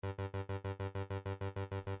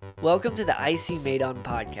Welcome to the IC Madon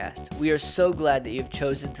podcast. We are so glad that you have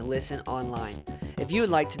chosen to listen online. If you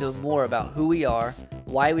would like to know more about who we are,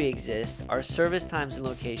 why we exist, our service times and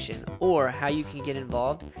location, or how you can get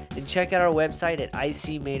involved, then check out our website at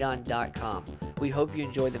icmadon.com. We hope you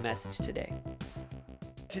enjoy the message today.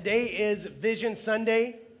 Today is Vision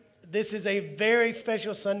Sunday. This is a very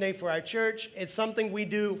special Sunday for our church. It's something we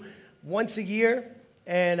do once a year,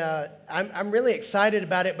 and I'm really excited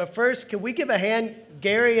about it. But first, can we give a hand?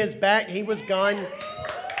 Gary is back. He was gone.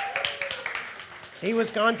 He was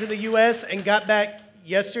gone to the U.S. and got back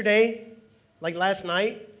yesterday, like last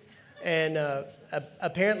night, and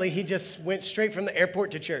apparently he just went straight from the airport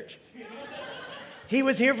to church. He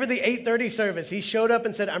was here for the 8:30 service. He showed up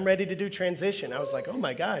and said, "I'm ready to do transition." I was like, oh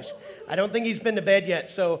my gosh. I don't think he's been to bed yet,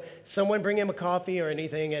 so someone bring him a coffee or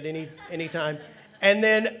anything at any time. And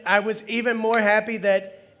then I was even more happy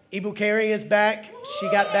that Ibu Carey is back. She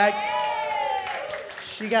got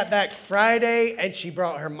back Friday, and she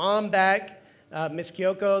brought her mom back, Miss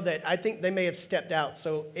Kyoko, that I think they may have stepped out.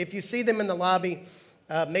 So if you see them in the lobby,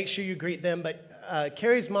 make sure you greet them. But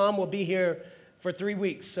Carrie's mom will be here for 3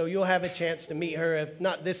 weeks, so you'll have a chance to meet her, if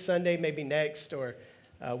not this Sunday, maybe next or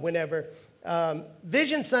whenever.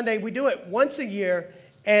 Vision Sunday, we do it once a year,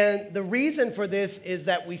 and the reason for this is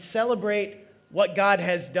that we celebrate what God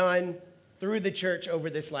has done through the church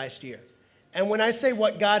over this last year. And when I say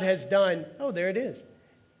what God has done, oh, there it is.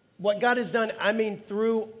 What God has done, I mean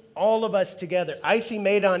through all of us together. IC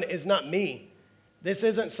Madon is not me. This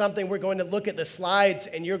isn't something we're going to look at the slides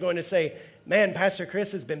and you're going to say, man, Pastor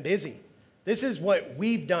Chris has been busy. This is what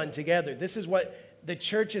we've done together. This is what the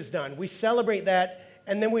church has done. We celebrate that,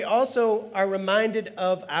 and then we also are reminded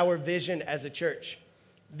of our vision as a church.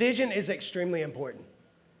 Vision is extremely important.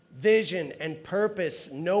 Vision and purpose,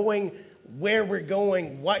 knowing where we're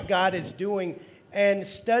going, what God is doing. And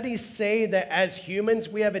studies say that as humans,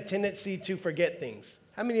 we have a tendency to forget things.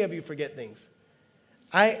 How many of you forget things?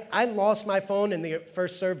 I lost my phone in the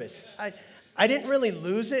first service. I didn't really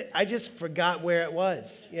lose it. I just forgot where it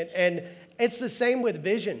was. And it's the same with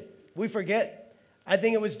vision. We forget. I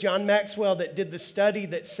think it was John Maxwell that did the study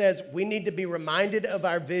that says we need to be reminded of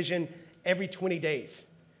our vision every 20 days.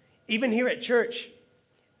 Even here at church,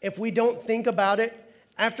 if we don't think about it,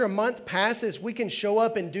 after a month passes, we can show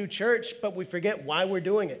up and do church, but we forget why we're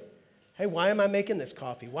doing it. Hey, why am I making this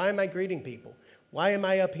coffee? Why am I greeting people? Why am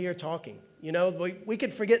I up here talking? You know, we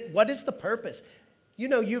could forget, what is the purpose? You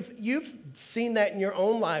know, you've seen that in your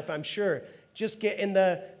own life, I'm sure. Just get in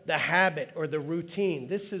the habit or the routine.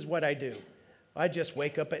 This is what I do. I just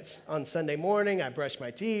wake up on Sunday morning, I brush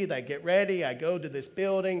my teeth, I get ready, I go to this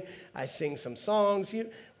building, I sing some songs.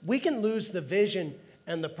 We can lose the vision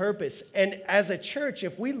and the purpose. And as a church,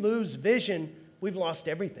 if we lose vision, we've lost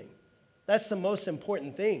everything. That's the most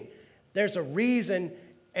important thing. There's a reason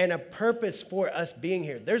and a purpose for us being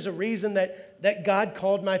here. There's a reason that God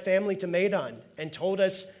called my family to Madon and told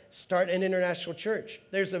us start an international church.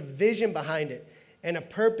 There's a vision behind it and a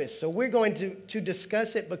purpose. So we're going to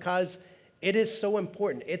discuss it because it is so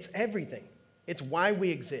important. It's everything. It's why we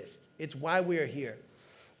exist. It's why we are here.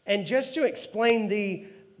 And just to explain the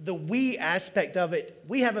we aspect of it,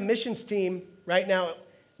 we have a missions team right now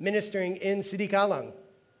ministering in Sidikalang.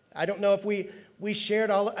 I don't know if we shared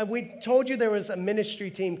we told you there was a ministry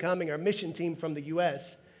team coming, or a mission team from the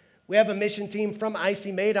U.S. We have a mission team from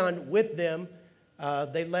IC Madon with them.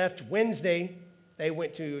 They left Wednesday. They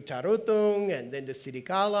went to Tarutung and then to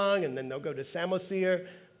Sidikalang, and then they'll go to Samosir,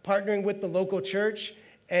 partnering with the local church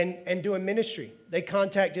and doing ministry. They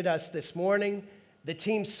contacted us this morning. The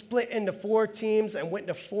team split into 4 teams and went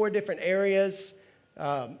to 4 different areas.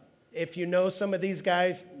 If you know some of these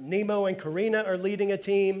guys, Nemo and Karina are leading a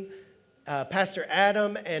team. Pastor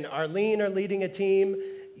Adam and Arlene are leading a team.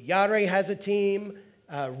 Yare has a team.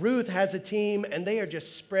 Ruth has a team, and they are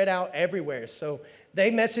just spread out everywhere. So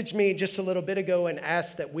they messaged me just a little bit ago and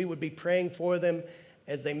asked that we would be praying for them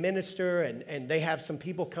as they minister, and they have some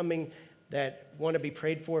people coming that want to be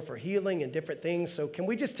prayed for healing and different things. So can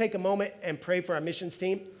we just take a moment and pray for our missions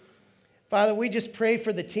team? Father, we just pray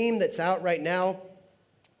for the team that's out right now,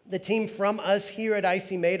 the team from us here at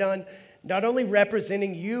IC Madon, not only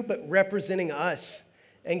representing you, but representing us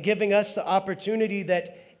and giving us the opportunity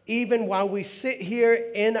that even while we sit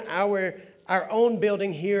here in our own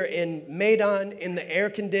building here in Madon, in the air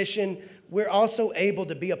condition, we're also able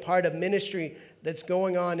to be a part of ministry that's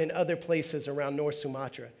going on in other places around North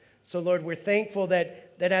Sumatra. So, Lord, we're thankful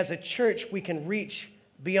that as a church we can reach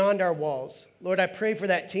beyond our walls. Lord, I pray for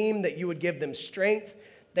that team that you would give them strength,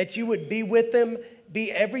 that you would be with them,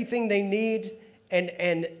 be everything they need,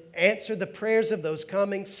 and answer the prayers of those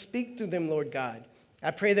coming. Speak to them, Lord God.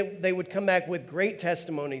 I pray that they would come back with great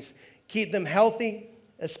testimonies. Keep them healthy,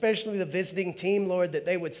 especially the visiting team, Lord, that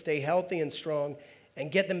they would stay healthy and strong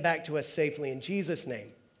and get them back to us safely. In Jesus'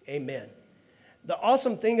 name, amen. The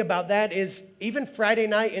awesome thing about that is even Friday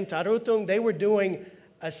night in Tarutung, they were doing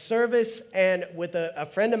a service and with a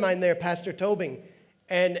friend of mine there, Pastor Tobing,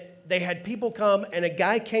 and they had people come, and a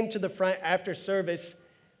guy came to the front after service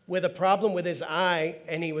with a problem with his eye,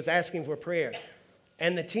 and he was asking for prayer.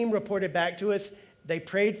 And the team reported back to us, they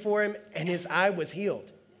prayed for him, and his eye was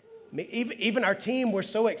healed. I mean, even our team were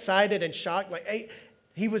so excited and shocked, like, hey,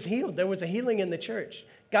 he was healed. There was a healing in the church.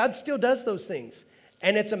 God still does those things,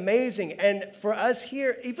 and it's amazing. And for us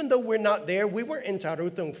here, even though we're not there, we were in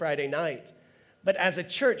Tarutung Friday night, but as a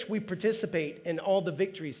church, we participate in all the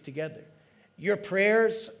victories together. Your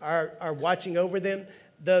prayers are watching over them.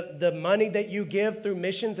 The money that you give through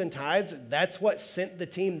missions and tithes, that's what sent the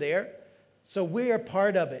team there. So we are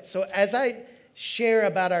part of it. So as I share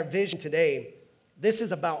about our vision today, this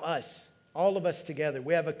is about us, all of us together.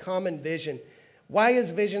 We have a common vision. Why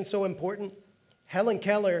is vision so important? Helen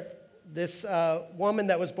Keller, this woman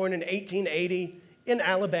that was born in 1880 in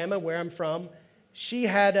Alabama, where I'm from, she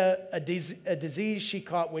had a disease she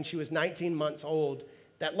caught when she was 19 months old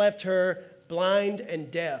that left her blind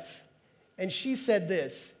and deaf. And she said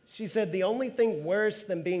this, she said, the only thing worse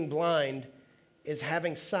than being blind is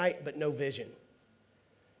having sight but no vision.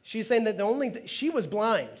 She's saying that she was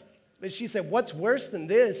blind, but she said, what's worse than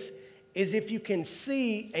this is if you can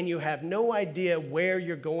see and you have no idea where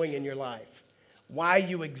you're going in your life, why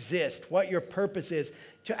you exist, what your purpose is,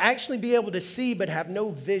 to actually be able to see but have no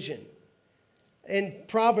vision. In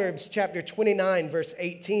Proverbs chapter 29, verse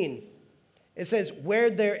 18, it says, where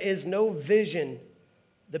there is no vision,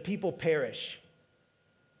 the people perish.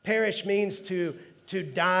 Perish means to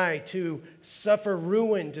die, to suffer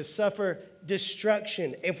ruin, to suffer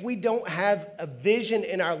destruction. If we don't have a vision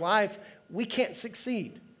in our life, we can't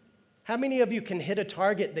succeed. How many of you can hit a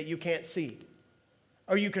target that you can't see?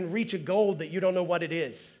 Or you can reach a goal that you don't know what it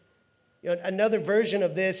is? You know, another version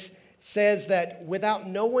of this says that without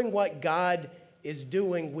knowing what God is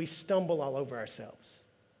doing, we stumble all over ourselves.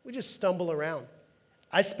 We just stumble around.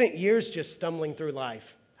 I spent years just stumbling through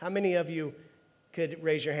life. How many of you could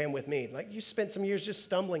raise your hand with me? Like, you spent some years just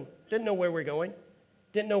stumbling, didn't know where we're going,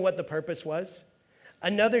 didn't know what the purpose was.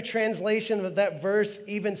 Another translation of that verse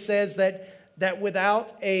even says that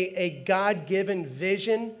without a God-given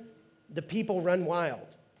vision, the people run wild.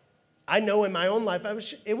 I know in my own life,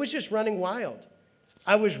 it was just running wild.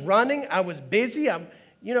 I was running, I was busy.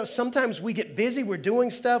 Sometimes we get busy, we're doing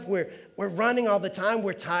stuff, we're running all the time,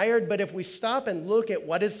 we're tired, but if we stop and look at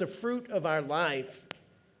what is the fruit of our life,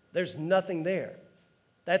 there's nothing there.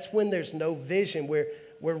 That's when there's no vision. We're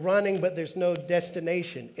running, but there's no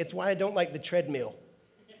destination. It's why I don't like the treadmill.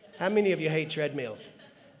 How many of you hate treadmills?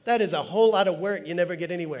 That is a whole lot of work. You never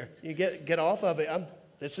get anywhere. You get off of it.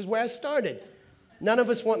 This is where I started. None of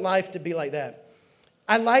us want life to be like that.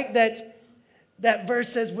 I like that verse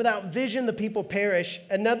says, without vision, the people perish.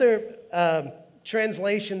 Another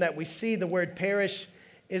translation that we see the word perish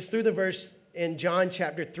is through the verse in John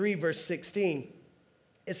chapter 3, verse 16.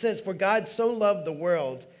 It says, for God so loved the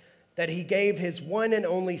world that he gave his one and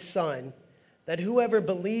only Son, that whoever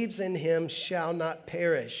believes in him shall not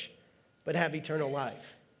perish, but have eternal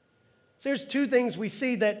life. So there's two things we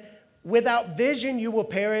see, that without vision you will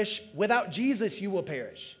perish, without Jesus you will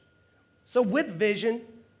perish. So with vision,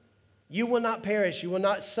 you will not perish. You will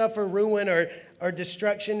not suffer ruin or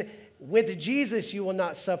destruction. With Jesus, you will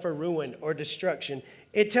not suffer ruin or destruction.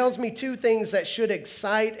 It tells me two things that should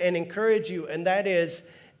excite and encourage you, and that is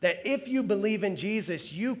that if you believe in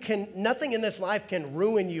Jesus, nothing in this life can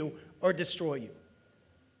ruin you or destroy you.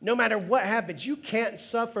 No matter what happens, you can't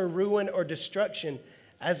suffer ruin or destruction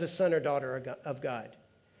as a son or daughter of God.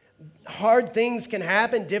 Hard things can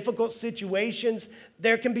happen, difficult situations.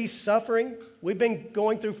 There can be suffering. We've been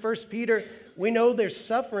going through 1 Peter. We know there's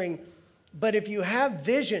suffering. But if you have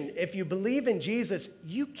vision, if you believe in Jesus,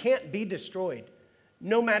 you can't be destroyed.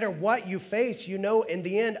 No matter what you face, you know in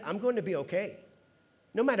the end, I'm going to be okay.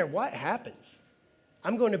 No matter what happens,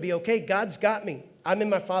 I'm going to be okay. God's got me. I'm in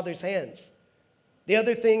my Father's hands. The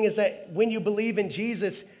other thing is that when you believe in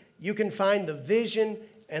Jesus, you can find the vision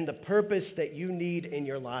and the purpose that you need in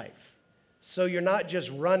your life. So you're not just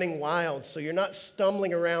running wild. So you're not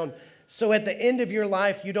stumbling around. So at the end of your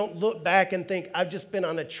life, you don't look back and think, I've just been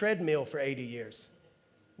on a treadmill for 80 years.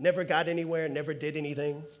 Never got anywhere, never did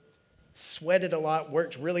anything. Sweated a lot,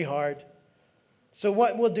 worked really hard. So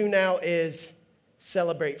what we'll do now is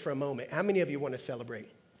celebrate for a moment. How many of you want to celebrate?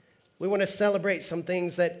 We want to celebrate some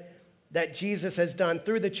things that Jesus has done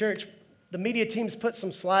through the church. The media teams put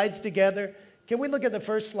some slides together. Can we look at the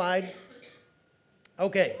first slide?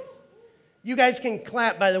 Okay. You guys can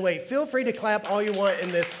clap, by the way. Feel free to clap all you want in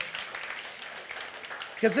this,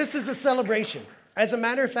 because this is a celebration. As a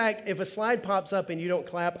matter of fact, if a slide pops up and you don't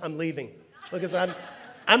clap, I'm leaving, because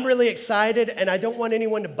I'm really excited and I don't want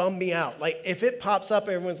anyone to bum me out. Like, if it pops up,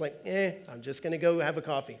 everyone's like, I'm just going to go have a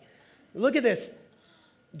coffee. Look at this.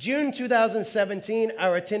 June 2017,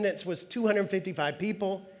 our attendance was 255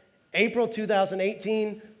 people. April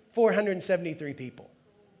 2018, 473 people.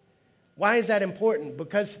 Why is that important?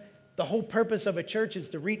 Because the whole purpose of a church is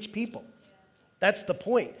to reach people. That's the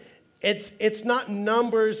point. It's not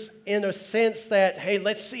numbers in a sense that, hey,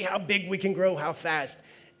 let's see how big we can grow, how fast.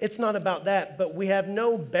 It's not about that, but we have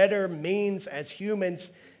no better means as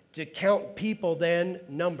humans to count people than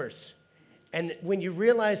numbers. And when you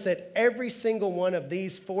realize that every single one of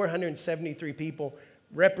these 473 people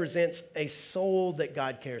represents a soul that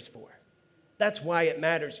God cares for, that's why it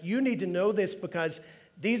matters. You need to know this, because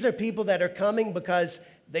these are people that are coming because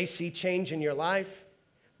they see change in your life,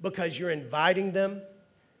 because you're inviting them,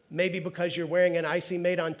 maybe because you're wearing an IC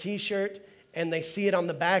Made On t-shirt and they see it on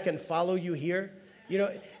the back and follow you here. You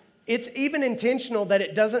know, it's even intentional that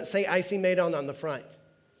it doesn't say IC Made On the front.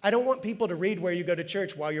 I don't want people to read where you go to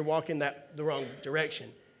church while you're walking the wrong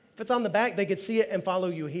direction. If it's on the back, they could see it and follow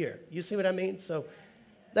you here. You see what I mean? So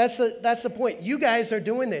that's the point. You guys are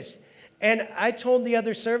doing this. And I told the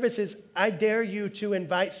other services, I dare you to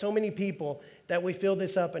invite so many people that we fill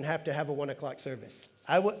this up and have to have a 1 o'clock service.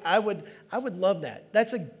 I would love that.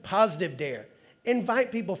 That's a positive dare.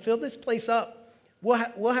 Invite people, fill this place up.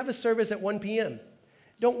 We'll have a service at 1 p.m.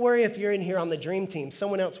 Don't worry if you're in here on the dream team.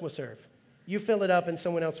 Someone else will serve. You fill it up and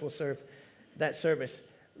someone else will serve that service.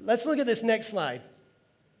 Let's look at this next slide.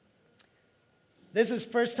 This is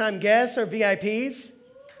first-time guests or VIPs.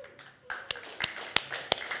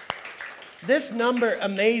 This number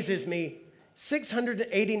amazes me.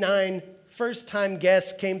 689 first-time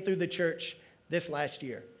guests came through the church this last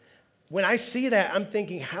year. When I see that, I'm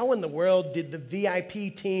thinking, how in the world did the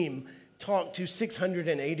VIP team talk to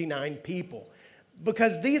 689 people?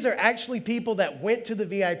 Because these are actually people that went to the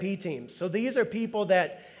VIP team. So these are people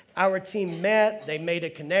that our team met, they made a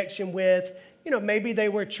connection with. You know, maybe they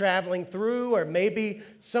were traveling through, or maybe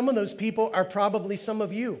some of those people are probably some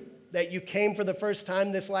of you that you came for the first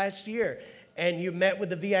time this last year and you met with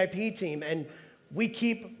the VIP team, and we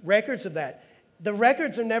keep records of that. The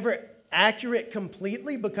records are never accurate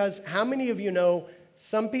completely, because how many of you know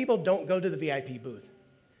some people don't go to the VIP booth?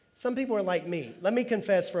 Some people are like me. Let me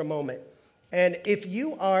confess for a moment. And if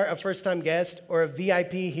you are a first-time guest or a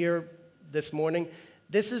VIP here this morning,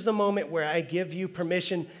 this is the moment where I give you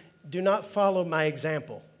permission. Do not follow my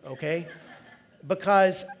example, okay?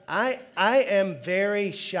 Because I am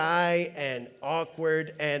very shy and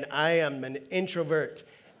awkward, and I am an introvert.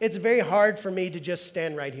 It's very hard for me to just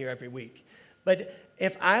stand right here every week. But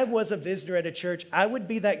if I was a visitor at a church, I would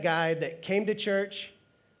be that guy that came to church,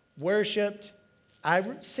 worshiped, I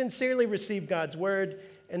sincerely received God's word,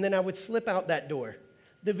 and then I would slip out that door.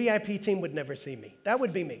 The VIP team would never see me. That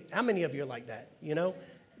would be me. How many of you are like that, you know?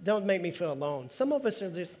 Don't make me feel alone. Some of us are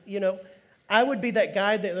just, you know, I would be that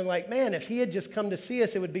guy that they're like, man, if he had just come to see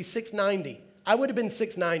us, it would be 690. I would have been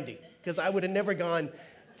 690, because I would have never gone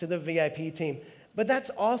to the VIP team. But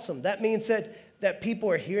that's awesome. That means that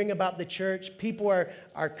people are hearing about the church, people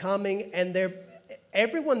are coming, and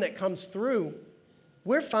everyone that comes through,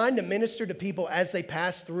 we're fine to minister to people as they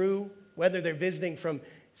pass through, whether they're visiting from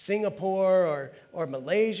Singapore or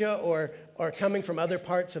Malaysia or coming from other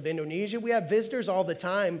parts of Indonesia. We have visitors all the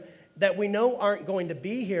time that we know aren't going to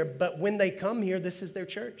be here, but when they come here, this is their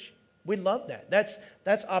church. We love that.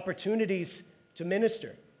 That's opportunities to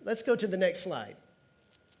minister. Let's go to the next slide.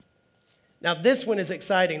 Now, this one is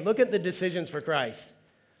exciting. Look at the Decisions for Christ.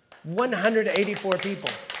 184 people.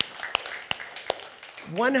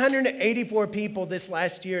 184 people this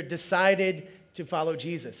last year decided to follow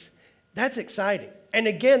Jesus. That's exciting. And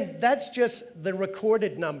again, that's just the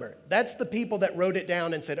recorded number. That's the people that wrote it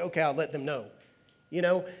down and said, okay, I'll let them know. You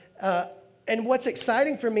know, and what's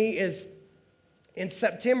exciting for me is in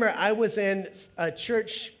September, I was in a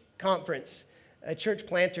church conference, a church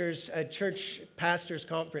planters, a church pastors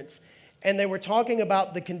conference, and they were talking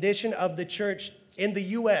about the condition of the church in the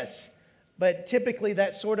U.S., but typically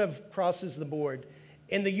that sort of crosses the board.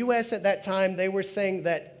 In the U.S. at that time, they were saying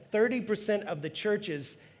that 30% of the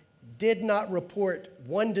churches did not report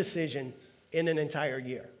one decision in an entire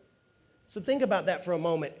year. So think about that for a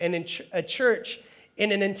moment. And in a church,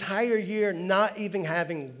 in an entire year, not even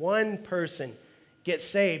having one person get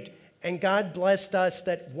saved. And God blessed us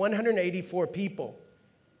that 184 people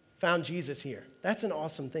found Jesus here. That's an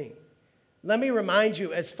awesome thing. Let me remind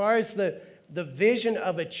you, as far as the vision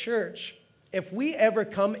of a church, if we ever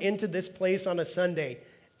come into this place on a Sunday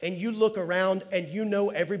and you look around and you know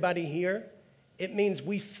everybody here, it means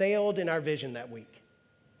we failed in our vision that week.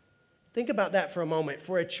 Think about that for a moment.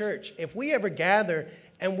 For a church, if we ever gather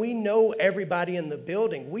and we know everybody in the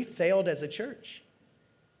building, we failed as a church.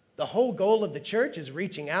 The whole goal of the church is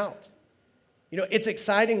reaching out. You know, it's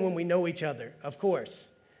exciting when we know each other, of course.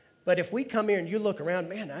 But if we come here and you look around,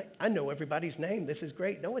 man, I know everybody's name. This is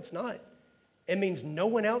great. No, it's not. It means no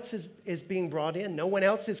one else is being brought in. No one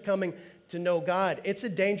else is coming to know God. It's a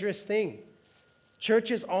dangerous thing.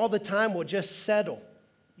 Churches all the time will just settle.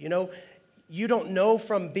 You know, you don't know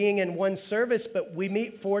from being in one service, but we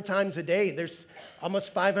meet 4 times a day. There's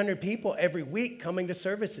almost 500 people every week coming to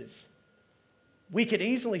services. We could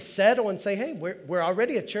easily settle and say, hey, we're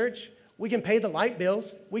already a church. We can pay the light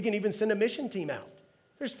bills. We can even send a mission team out.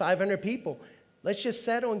 There's 500 people. Let's just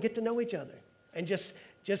settle and get to know each other. And just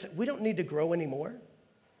we don't need to grow anymore.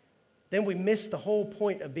 Then we miss the whole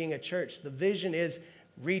point of being a church. The vision is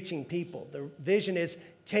reaching people. The vision is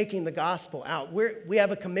taking the gospel out. We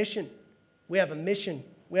have a commission. We have a mission.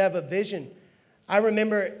 We have a vision. I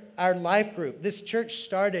remember our life group. This church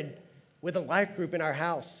started with a life group in our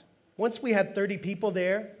house. Once we had 30 people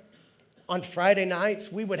there, on Friday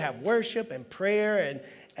nights, we would have worship and prayer,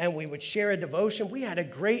 and we would share a devotion. We had a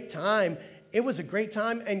great time. It was a great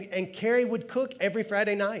time, and Carrie would cook every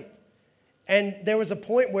Friday night. And there was a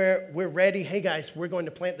point where we're ready. Hey, guys, we're going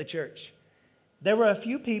to plant the church. There were a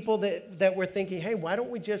few people that were thinking, hey, why don't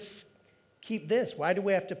we just keep this? Why do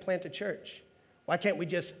we have to plant a church? Why can't we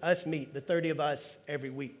just us meet, the 30 of us, every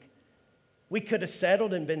week? We could have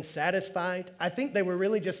settled and been satisfied. I think they were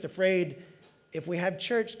really just afraid if we have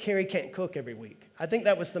church, Carrie can't cook every week. I think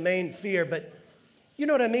that was the main fear, but you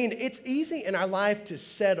know what I mean? It's easy in our life to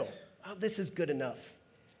settle. Oh, this is good enough.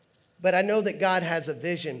 But I know that God has a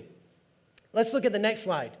vision. Let's look at the next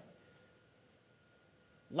slide.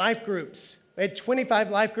 Life groups. We had 25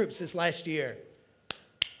 life groups this last year.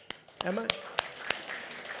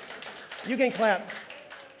 You can clap.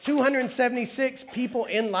 276 people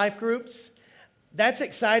in life groups. That's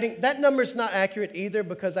exciting. That number's not accurate either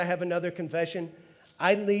because I have another confession.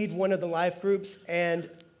 I lead one of the life groups, and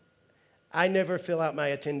I never fill out my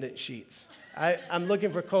attendance sheets. I'm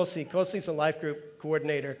looking for Kosi. Kosi's a life group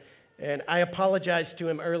coordinator, and I apologized to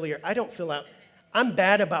him earlier. I'm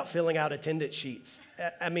bad about filling out attendance sheets.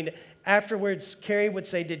 I mean, afterwards, Carrie would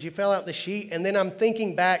say, did you fill out the sheet? And then I'm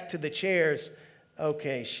thinking back to the chairs.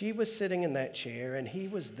 Okay, she was sitting in that chair, and he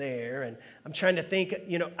was there, and I'm trying to think,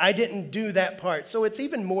 I didn't do that part. So it's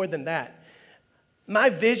even more than that. My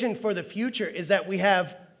vision for the future is that we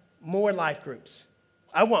have more life groups.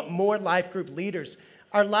 I want more life group leaders.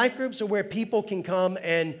 Our life groups are where people can come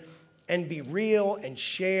and be real and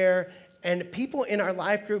share, and people in our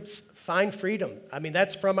life groups find freedom. I mean,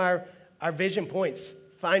 that's from our vision points.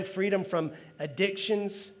 Find freedom from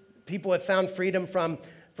addictions. People have found freedom from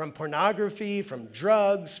pornography, from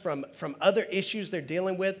drugs, from other issues they're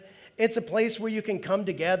dealing with. It's a place where you can come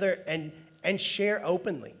together and share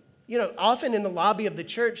openly. Often in the lobby of the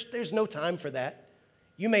church, there's no time for that.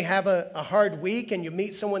 You may have a hard week and you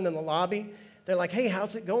meet someone in the lobby. They're like, hey,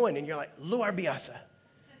 how's it going? And you're like, luar biasa.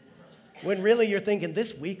 When really you're thinking,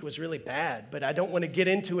 this week was really bad, but I don't want to get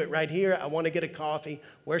into it right here. I want to get a coffee,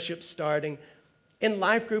 worship starting. In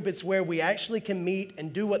life group, it's where we actually can meet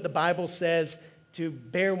and do what the Bible says, to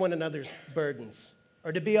bear one another's burdens,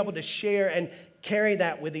 or to be able to share and carry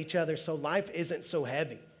that with each other so life isn't so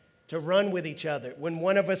heavy, to run with each other. When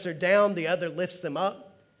one of us are down, the other lifts them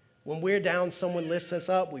up. When we're down, someone lifts us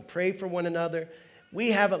up. We pray for one another.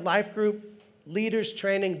 We have a life group leaders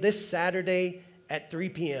training this Saturday at 3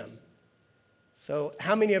 p.m. So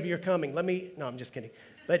how many of you are coming? No, I'm just kidding.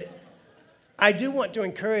 But I do want to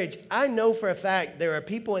encourage, I know for a fact there are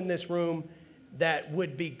people in this room that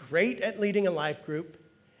would be great at leading a life group.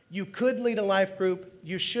 You could lead a life group.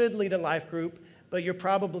 You should lead a life group. But you're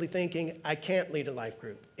probably thinking, I can't lead a life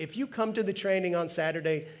group. If you come to the training on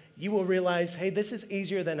Saturday, you will realize, hey, this is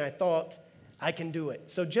easier than I thought. I can do it.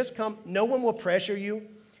 So just come. No one will pressure you.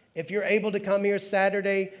 If you're able to come here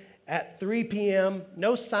Saturday at 3 p.m.,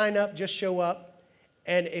 no sign up, just show up.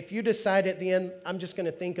 And if you decide at the end, I'm just going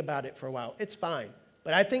to think about it for a while, it's fine.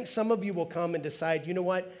 But I think some of you will come and decide, you know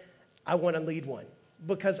what? I want to lead one,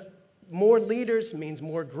 because more leaders means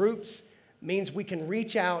more groups, means we can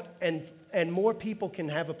reach out and more people can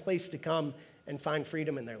have a place to come and find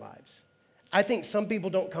freedom in their lives. I think some people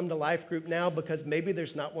don't come to life group now because maybe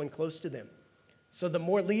there's not one close to them. So the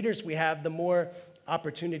more leaders we have, the more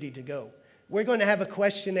opportunity to go. We're going to have a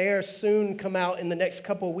questionnaire soon come out in the next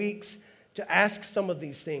couple of weeks to ask some of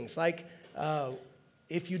these things, like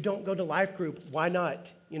If you don't go to life group, why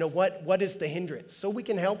not? What is the hindrance? So we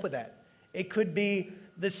can help with that. It could be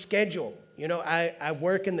the schedule. I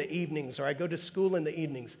work in the evenings or I go to school in the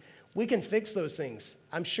evenings. We can fix those things.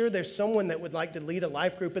 I'm sure there's someone that would like to lead a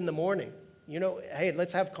life group in the morning. Hey,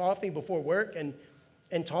 let's have coffee before work and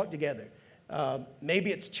talk together.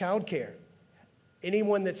 Maybe it's childcare.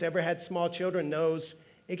 Anyone that's ever had small children knows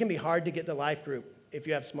it can be hard to get to life group if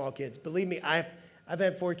you have small kids. Believe me, I've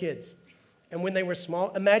had 4 kids. And when they were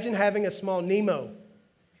small, imagine having a small Nemo.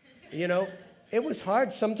 It was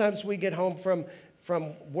hard. Sometimes we get home from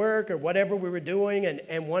work or whatever we were doing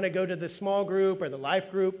and want to go to the small group or the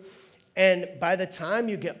life group. And by the time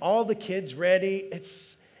you get all the kids ready,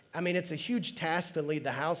 it's a huge task to leave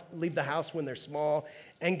the house when they're small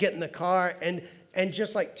and get in the car. And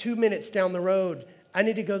just like 2 minutes down the road, I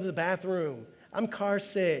need to go to the bathroom. I'm car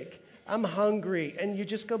sick. I'm hungry. And you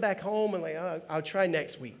just go back home and I'll try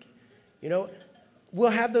next week.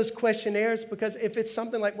 We'll have those questionnaires because if it's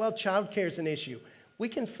something like, childcare is an issue, we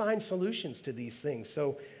can find solutions to these things.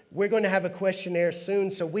 So we're going to have a questionnaire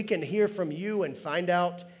soon so we can hear from you and find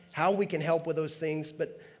out how we can help with those things.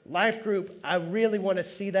 But life group, I really want to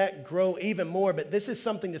see that grow even more, but this is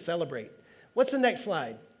something to celebrate. What's the next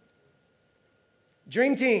slide?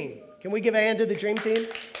 Dream Team. Can we give a hand to the Dream Team?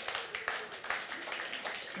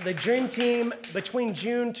 The Dream Team between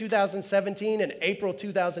June 2017 and April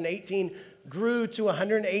 2018 grew to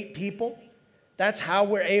 108 people. That's how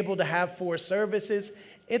we're able to have 4 services.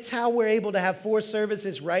 It's how we're able to have 4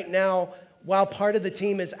 services right now while part of the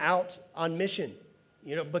team is out on mission,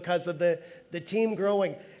 because of the team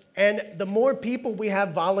growing. And the more people we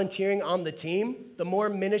have volunteering on the team, the more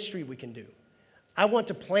ministry we can do. I want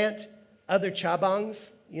to plant other chabangs.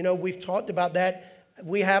 We've talked about that.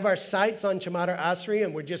 We have our sights on Chamara Asri,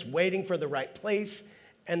 and we're just waiting for the right place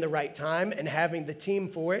and the right time and having the team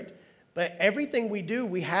for it. But everything we do,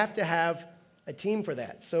 we have to have a team for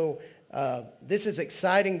that. So this is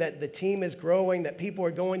exciting that the team is growing, that people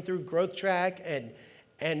are going through Growth Track and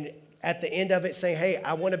at the end of it saying, hey,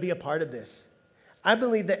 I want to be a part of this. I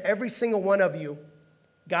believe that every single one of you,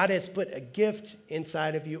 God has put a gift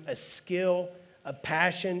inside of you, a skill, a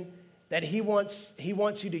passion that He wants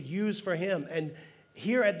you to use for Him. And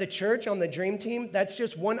here at the church on the Dream Team, that's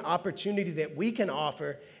just one opportunity that we can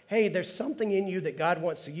offer. Hey, there's something in you that God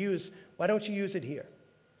wants to use. Why don't you use it here?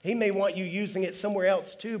 He may want you using it somewhere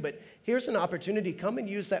else too, but here's an opportunity. Come and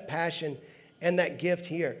use that passion and that gift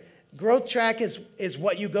here. Growth Track is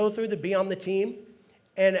what you go through to be on the team.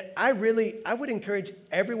 And I would encourage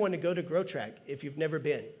everyone to go to Growth Track if you've never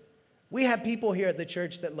been. We have people here at the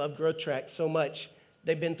church that love Growth Track so much,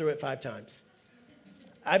 they've been through it 5 times.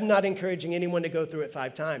 I'm not encouraging anyone to go through it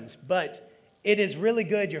 5 times, but it is really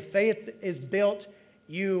good. Your faith is built.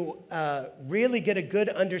 You really get a good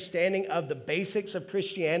understanding of the basics of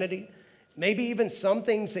Christianity. Maybe even some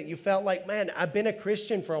things that you felt like, man, I've been a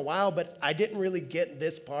Christian for a while, but I didn't really get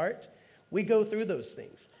this part. We go through those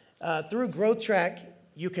things. Through Growth Track,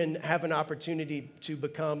 you can have an opportunity to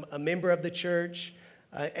become a member of the church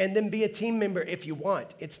and then be a team member if you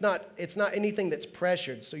want. It's not anything that's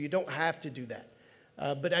pressured, so you don't have to do that.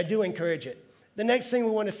 But I do encourage it. The next thing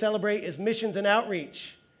we want to celebrate is missions and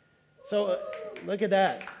outreach. So look at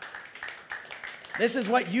that. This is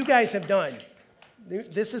what you guys have done.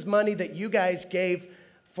 This is money that you guys gave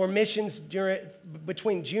for missions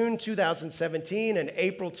between June 2017 and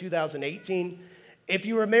April 2018. If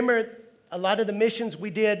you remember, a lot of the missions we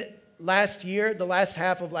did last year, the last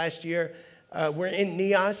half of last year, were in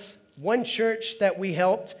Nias. One church that we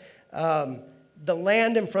helped, the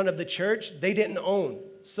land in front of the church, they didn't own.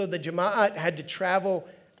 So the Jama'at had to travel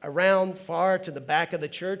around far to the back of the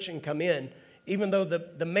church and come in, even though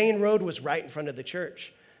the main road was right in front of the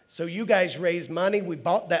church. So you guys raised money. We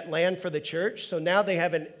bought that land for the church. So now they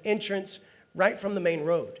have an entrance right from the main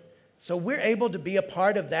road. So we're able to be a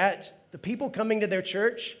part of that. The people coming to their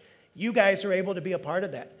church, you guys are able to be a part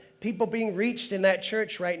of that. People being reached in that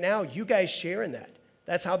church right now, you guys share in that.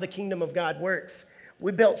 That's how the kingdom of God works.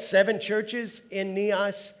 We built 7 churches in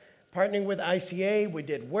Nias, partnering with ICA. We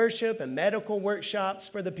did worship and medical workshops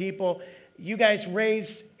for the people. You guys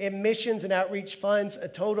raised in missions and outreach funds a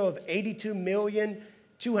total of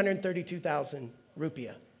 82,232,000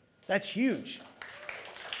 rupiah. That's huge.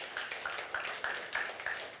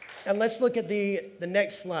 And let's look at the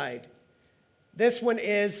next slide. This one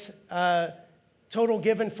is total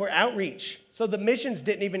given for outreach. So the missions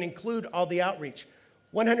didn't even include all the outreach.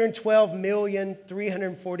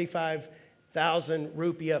 112,345,000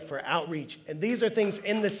 rupiah for outreach. And these are things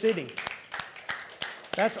in the city.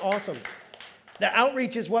 That's awesome. The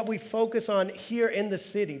outreach is what we focus on here in the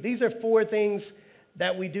city. These are 4 things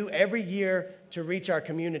that we do every year to reach our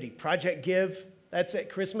community. Project Give, that's at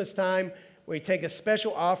Christmas time, where we take a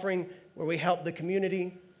special offering where we help the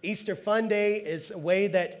community. Easter Fun Day is a way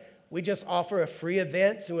that we just offer a free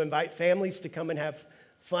event to invite families to come and have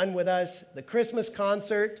fun with us. The Christmas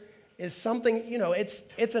concert is something,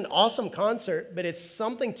 it's an awesome concert, but it's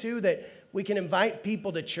something too that we can invite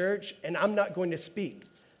people to church, and I'm not going to speak.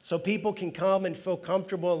 So people can come and feel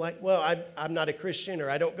comfortable, like, well, I'm not a Christian, or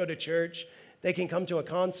I don't go to church. They can come to a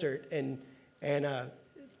concert and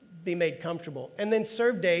be made comfortable. And then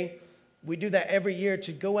Serve Day, we do that every year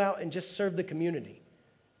to go out and just serve the community.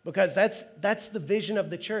 Because that's the vision of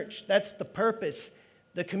the church. That's the purpose.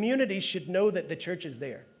 The community should know that the church is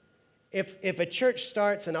there. If a church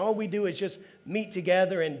starts and all we do is just meet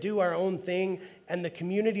together and do our own thing, and the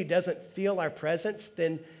community doesn't feel our presence,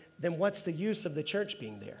 then what's the use of the church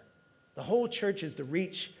being there? The whole church is to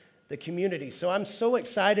reach the community. So I'm so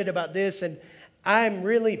excited about this, and I'm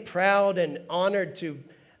really proud and honored to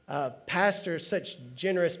pastor such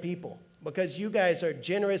generous people, because you guys are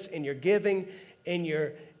generous in your giving, in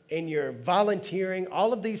your volunteering.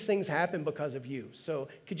 All of these things happen because of you. So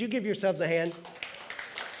could you give yourselves a hand?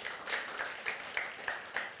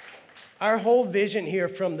 Our whole vision here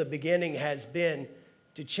from the beginning has been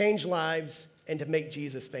to change lives and to make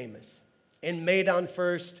Jesus famous. In Medan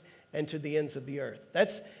first and to the ends of the earth.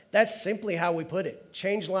 That's simply how we put it.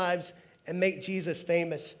 Change lives and make Jesus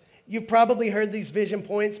famous. You've probably heard these vision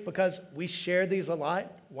points because we share these a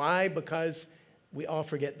lot. Why? Because we all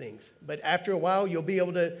forget things. But after a while, you'll be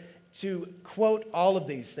able to quote all of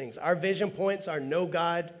these things. Our vision points are know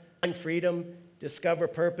God, find freedom, discover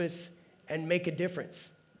purpose, and make a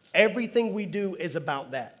difference. Everything we do is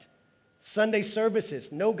about that. Sunday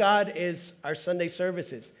services. Know God is our Sunday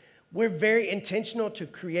services. We're very intentional to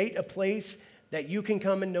create a place that you can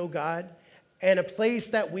come and know God, and a place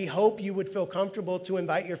that we hope you would feel comfortable to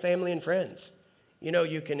invite your family and friends.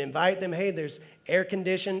 You can invite them. Hey, there's air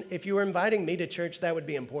conditioning. If you were inviting me to church, that would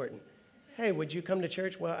be important. Hey, would you come to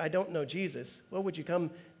church? Well, I don't know Jesus. Well, would you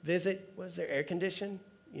come visit? Was there air conditioning?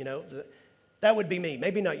 That would be me.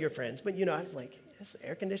 Maybe not your friends, but I was like, it's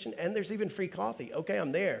air conditioning, and there's even free coffee. Okay,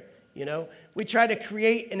 I'm there. We try to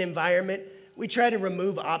create an environment. We try to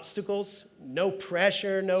remove obstacles. No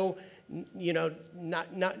pressure. No,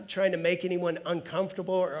 not trying to make anyone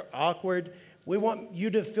uncomfortable or awkward. We want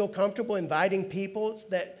you to feel comfortable inviting people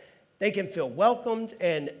that they can feel welcomed,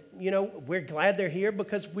 and, we're glad they're here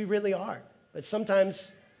because we really are. But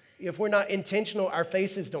sometimes if we're not intentional, our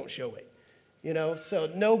faces don't show it, So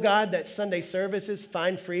know God, that's Sunday services,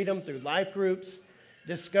 find freedom through life groups,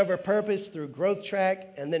 discover purpose through Growth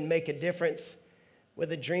Track, and then make a difference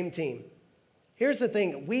with a dream team. Here's the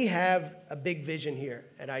thing. We have a big vision here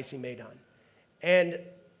at IC Medan. And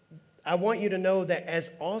I want you to know that as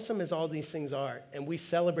awesome as all these things are, and we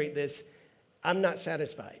celebrate this, I'm not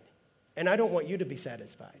satisfied. And I don't want you to be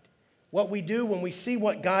satisfied. What we do when we see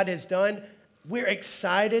what God has done, we're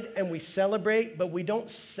excited and we celebrate, but we don't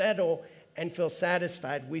settle and feel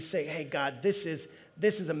satisfied. We say, hey, God, this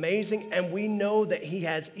is amazing, and we know that He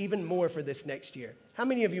has even more for this next year. How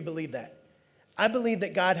many of you believe that? I believe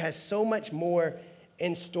that God has so much more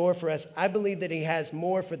in store for us. I believe that He has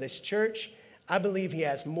more for this church. I believe He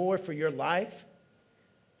has more for your life.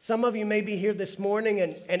 Some of you may be here this morning,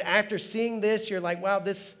 and after seeing this, you're like, wow,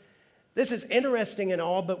 this is interesting and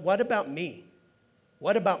all, but what about me?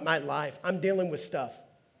 What about my life? I'm dealing with stuff.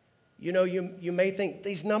 You may think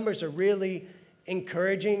these numbers are really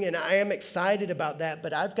encouraging, and I am excited about that,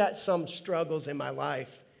 but I've got some struggles in my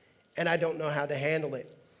life, and I don't know how to handle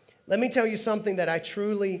it. Let me tell you something that I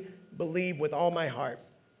truly believe with all my heart.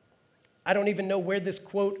 I don't even know where this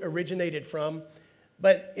quote originated from,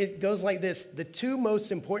 but it goes like this. The two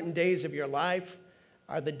most important days of your life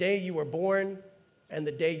are the day you were born and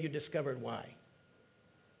the day you discovered why.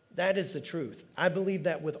 That is the truth. I believe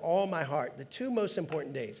that with all my heart. The two most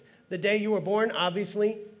important days. The day you were born,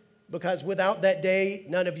 obviously, because without that day,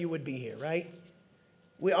 none of you would be here, right?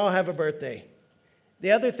 We all have a birthday.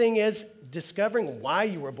 The other thing is discovering why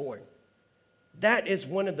you were born. That is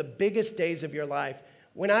one of the biggest days of your life.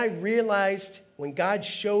 When I realized, when God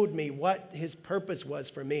showed me what His purpose was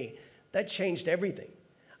for me, that changed everything.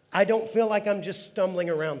 I don't feel like I'm just stumbling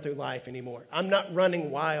around through life anymore. I'm not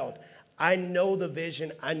running wild. I know the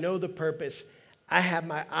vision. I know the purpose. I have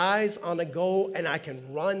my eyes on a goal, and I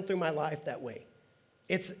can run through my life that way.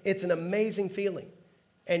 It's an amazing feeling.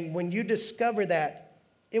 And when you discover that,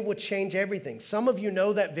 it will change everything. Some of you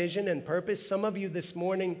know that vision and purpose. Some of you this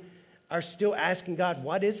morning are still asking God,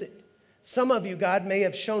 what is it? Some of you, God may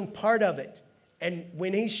have shown part of it. And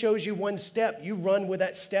when He shows you one step, you run with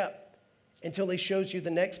that step until He shows you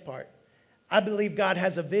the next part. I believe God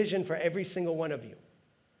has a vision for every single one of you.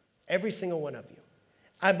 Every single one of you.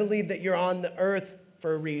 I believe that you're on the earth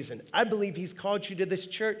for a reason. I believe he's called you to this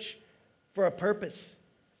church for a purpose.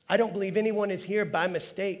 I don't believe anyone is here by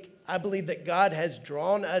mistake. I believe that God has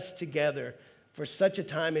drawn us together for such a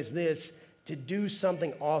time as this to do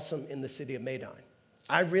something awesome in the city of Madon.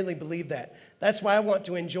 I really believe that. That's why I want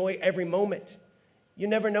to enjoy every moment. You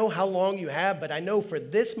never know how long you have, but I know for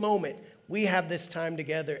this moment, we have this time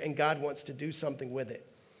together and God wants to do something with it.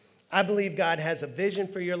 I believe God has a vision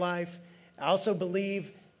for your life. I also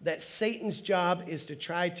believe that Satan's job is to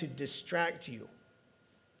try to distract you.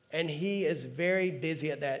 And he is very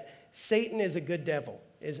busy at that. Satan is a good devil.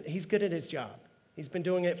 He's good at his job. He's been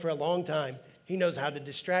doing it for a long time. He knows how to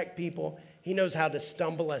distract people. He knows how to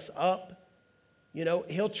stumble us up. You know,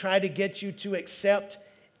 he'll try to get you to accept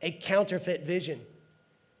a counterfeit vision.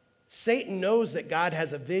 Satan knows that God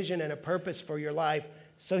has a vision and a purpose for your life,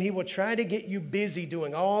 so he will try to get you busy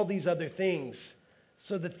doing all these other things,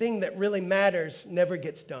 so the thing that really matters never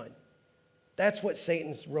gets done. That's what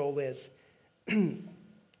Satan's role is.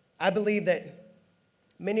 I believe that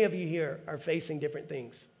many of you here are facing different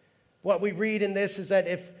things. What we read in this is that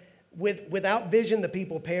without vision, the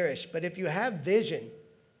people perish. But if you have vision,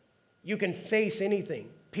 you can face anything.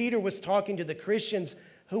 Peter was talking to the Christians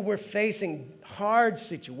who were facing hard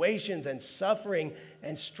situations and suffering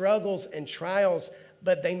and struggles and trials,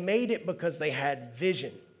 but they made it because they had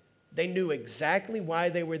vision. They knew exactly why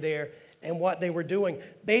they were there and what they were doing.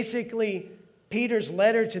 Basically, Peter's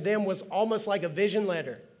letter to them was almost like a vision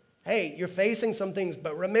letter. Hey, you're facing some things,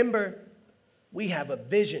 but remember, we have a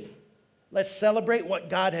vision. Let's celebrate what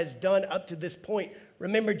God has done up to this point.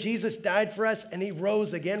 Remember, Jesus died for us and he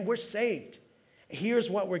rose again. We're saved. Here's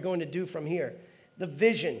what we're going to do from here. The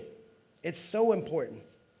vision, it's so important.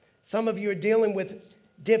 Some of you are dealing with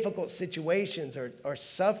difficult situations or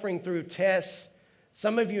suffering through tests.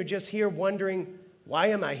 Some of you are just here wondering, why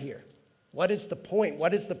am I here? What is the point?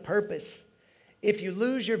 What is the purpose? If you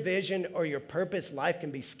lose your vision or your purpose, life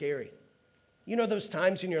can be scary. You know those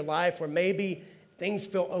times in your life where maybe things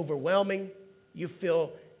feel overwhelming, you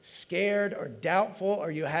feel scared or doubtful,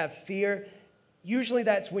 or you have fear. Usually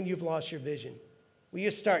that's when you've lost your vision. When you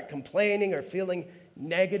start complaining or feeling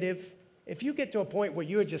negative. If you get to a point where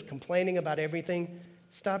you're just complaining about everything,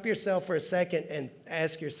 stop yourself for a second and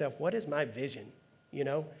ask yourself, what is my vision? You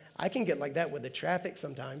know, I can get like that with the traffic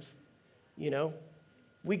sometimes. You know,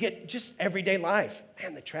 we get just everyday life.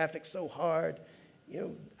 Man, the traffic's so hard. You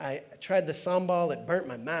know, I tried the sambal, it burnt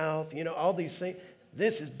my mouth. You know, all these things.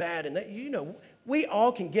 This is bad. And that, you know, we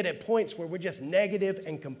all can get at points where we're just negative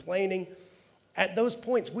and complaining. At those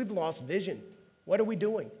points, we've lost vision. What are we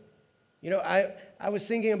doing? You know, I was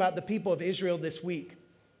thinking about the people of Israel this week.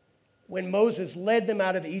 When Moses led them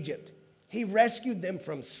out of Egypt, he rescued them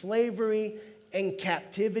from slavery and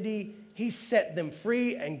captivity. He set them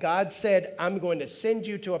free, and God said, I'm going to send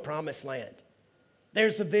you to a promised land.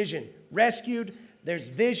 There's the vision. Rescued, there's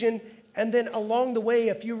vision. And then along the way,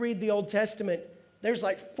 if you read the Old Testament, there's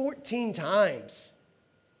like 14 times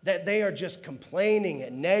that they are just complaining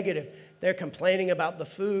and negative. They're complaining about the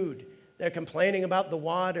food. They're complaining about the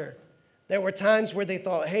water. There were times where they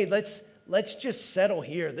thought, hey, let's just settle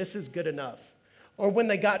here. This is good enough. Or when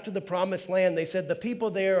they got to the promised land, they said, the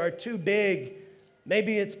people there are too big.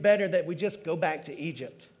 Maybe it's better that we just go back to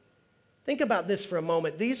Egypt. Think about this for a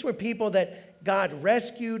moment. These were people that God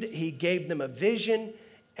rescued. He gave them a vision,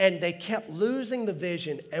 and they kept losing the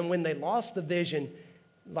vision. And when they lost the vision,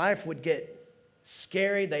 life would get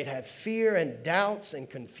scary. They'd have fear and doubts and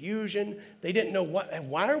confusion. They didn't know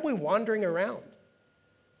why are we wandering around?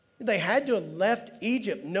 They had to have left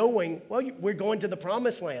Egypt knowing, well, we're going to the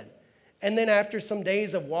promised land. And then after some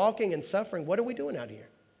days of walking and suffering, what are we doing out here?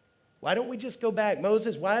 Why don't we just go back?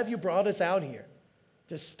 Moses, why have you brought us out here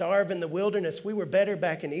to starve in the wilderness? We were better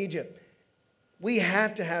back in Egypt. We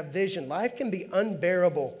have to have vision. Life can be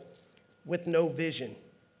unbearable with no vision.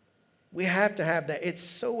 We have to have that. It's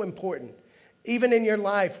so important. Even in your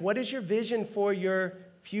life, what is your vision for your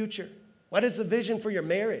future? What is the vision for your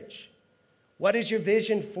marriage? What is your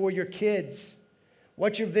vision for your kids?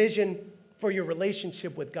 What's your vision for your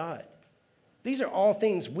relationship with God? These are all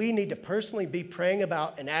things we need to personally be praying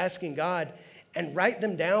about and asking God, and write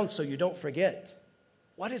them down so you don't forget.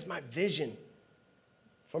 What is my vision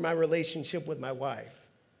for my relationship with my wife,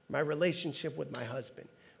 my relationship with my husband?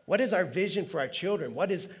 What is our vision for our children?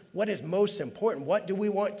 What is most important? What do we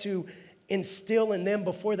want to instill in them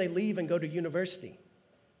before they leave and go to university?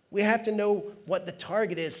 We have to know what the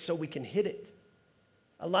target is so we can hit it.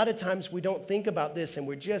 A lot of times we don't think about this and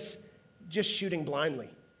we're just shooting blindly.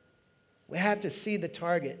 We have to see the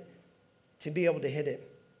target to be able to hit it.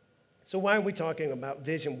 So why are we talking about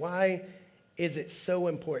vision? Why is it so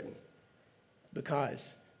important?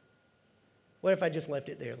 Because. What if I just left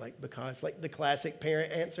it there, like because, like the classic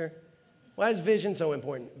parent answer? Why is vision so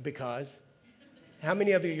important? Because. How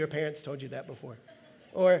many of you, your parents told you that before?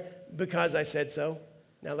 Or because I said so.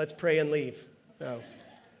 Now let's pray and leave. No.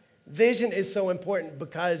 Vision is so important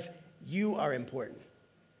because you are important.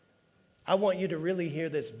 I want you to really hear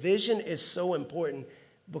this. Vision is so important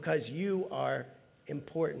because you are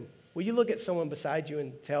important. Will you look at someone beside you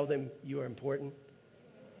and tell them you are important?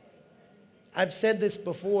 I've said this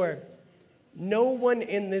before. No one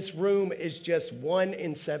in this room is just 1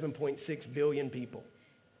 in 7.6 billion people.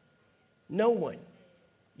 No one.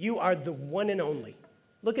 You are the one and only.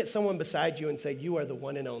 Look at someone beside you and say, you are the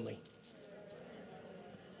one and only.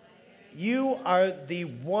 You are the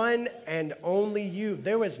one and only you.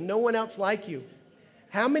 There is no one else like you.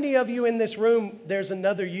 How many of you in this room, there's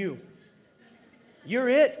another you? You're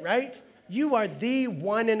it, right? You are the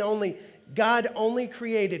one and only. God only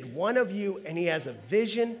created one of you, and he has a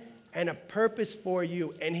vision and a purpose for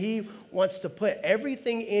you, and he wants to put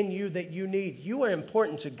everything in you that you need. You are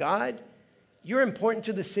important to God. You're important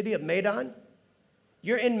to the city of Medan.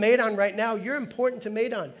 You're in Medan right now. You're important to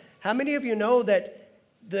Medan. How many of you know that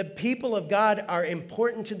the people of God are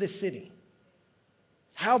important to the city?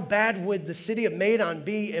 How bad would the city of Medan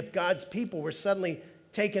be if God's people were suddenly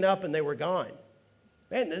taken up and they were gone?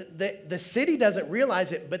 Man, the city doesn't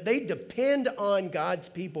realize it, but they depend on God's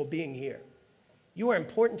people being here. You are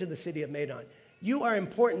important to the city of Medan. You are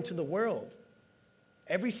important to the world.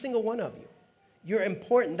 Every single one of you. You're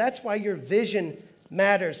important. That's why your vision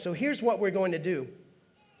matters. So here's what we're going to do.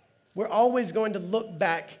 We're always going to look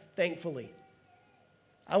back thankfully.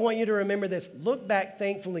 I want you to remember this. Look back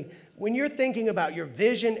thankfully. When you're thinking about your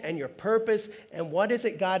vision and your purpose and what is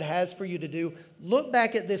it God has for you to do, look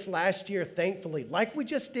back at this last year thankfully, like we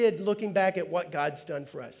just did looking back at what God's done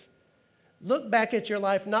for us. Look back at your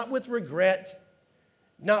life, not with regret,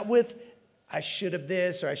 not with, I should have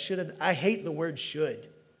this or I should have. I hate the word should.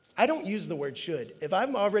 I don't use the word should. If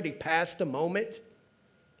I'm already past a moment,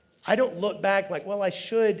 I don't look back like, well, I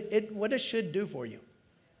should. What does should do for you?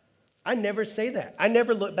 I never say that. I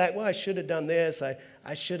never look back, well, I should have done this.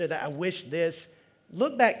 I should have, I wish this.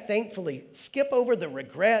 Look back thankfully. Skip over the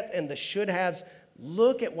regret and the should haves.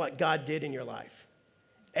 Look at what God did in your life.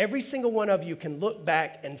 Every single one of you can look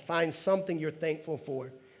back and find something you're thankful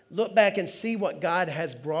for. Look back and see what God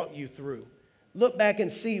has brought you through. Look back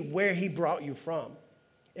and see where he brought you from.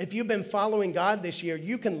 If you've been following God this year,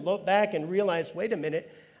 you can look back and realize, wait a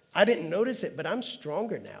minute, I didn't notice it, but I'm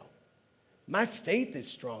stronger now. My faith is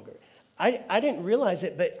stronger. I didn't realize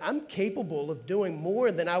it, but I'm capable of doing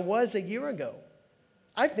more than I was a year ago.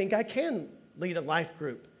 I think I can lead a life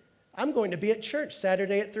group. I'm going to be at church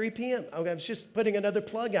Saturday at 3 p.m. I was just putting another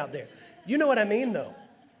plug out there. You know what I mean, though?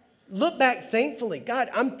 Look back thankfully.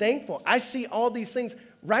 God, I'm thankful. I see all these things.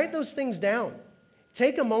 Write those things down.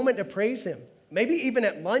 Take a moment to praise him. Maybe even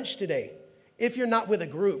at lunch today, if you're not with a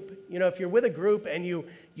group. You know, if you're with a group and you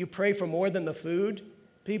pray for more than the food,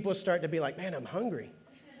 people start to be like, man, I'm hungry.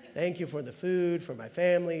 Thank you for the food, for my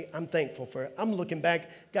family. I'm thankful for it. I'm looking back.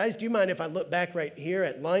 Guys, do you mind if I look back right here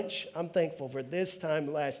at lunch? I'm thankful for this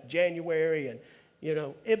time last January. And, you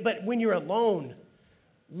know, but when you're alone,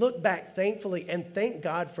 look back thankfully and thank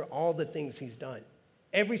God for all the things he's done.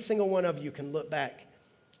 Every single one of you can look back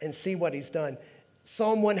and see what he's done.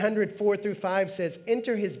 Psalm 104-5 says,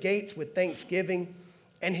 enter his gates with thanksgiving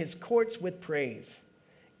and his courts with praise.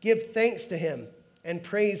 Give thanks to him and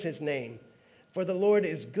praise his name. For the Lord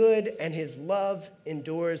is good and his love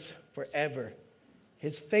endures forever.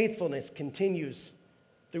 His faithfulness continues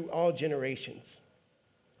through all generations.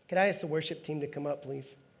 Could I ask the worship team to come up,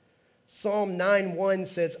 please? Psalm 9:1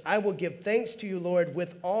 says, I will give thanks to you, Lord,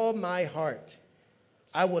 with all my heart.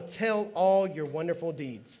 I will tell all your wonderful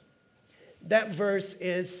deeds. That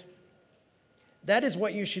is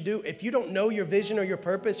what you should do. If you don't know your vision or your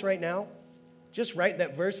purpose right now, just write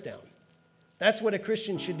that verse down. That's what a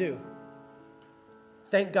Christian should do.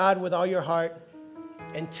 Thank God with all your heart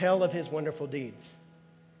and tell of his wonderful deeds.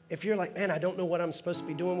 If you're like, man, I don't know what I'm supposed to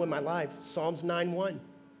be doing with my life, Psalms 9:1.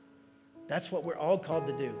 That's what we're all called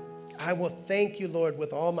to do. I will thank you, Lord,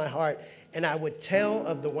 with all my heart, and I would tell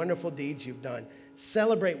of the wonderful deeds you've done.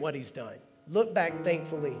 Celebrate what he's done. Look back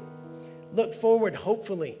thankfully. Look forward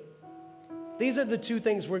hopefully. These are the two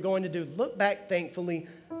things we're going to do. Look back thankfully.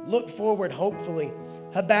 Look forward hopefully.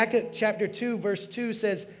 Habakkuk chapter 2, verse 2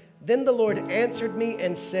 says, then the Lord answered me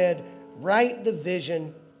and said, write the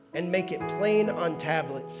vision and make it plain on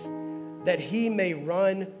tablets, that he may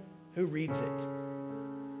run who reads it.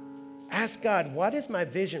 Ask God, what is my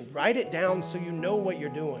vision? Write it down so you know what you're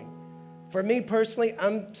doing. For me personally,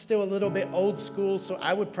 I'm still a little bit old school, so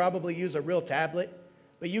I would probably use a real tablet,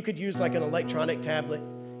 but you could use like an electronic tablet.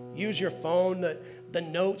 Use your phone, the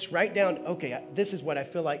notes, write down, okay, this is what I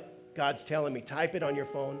feel like God's telling me. Type it on your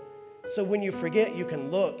phone. So when you forget, you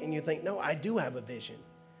can look and you think, no, I do have a vision.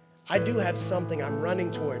 I do have something I'm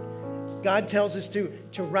running toward. God tells us to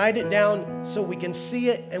write it down so we can see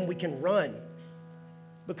it and we can run.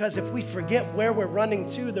 Because if we forget where we're running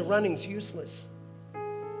to, the running's useless.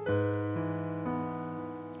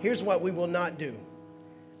 Here's what we will not do.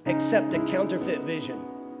 Accept a counterfeit vision.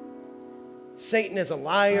 Satan is a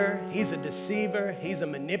liar. He's a deceiver. He's a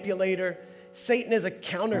manipulator. Satan is a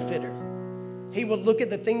counterfeiter. He will look at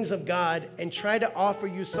the things of God and try to offer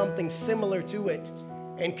you something similar to it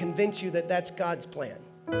and convince you that that's God's plan.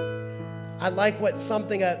 I like what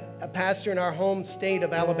a pastor in our home state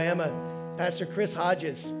of Alabama, Pastor Chris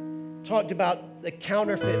Hodges, talked about the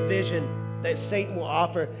counterfeit vision that Satan will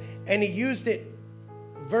offer, and he used it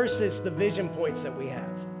versus the vision points that we have.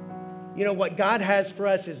 You know, what God has for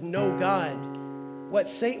us is know God. What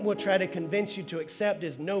Satan will try to convince you to accept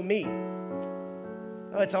is know me.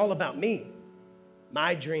 Oh, it's all about me,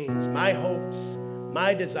 my dreams, my hopes,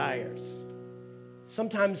 my desires.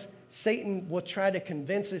 Sometimes Satan will try to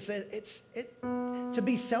convince us that to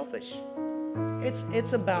be selfish.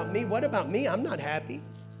 It's about me. What about me? I'm not happy.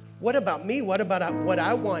 What about me? What about what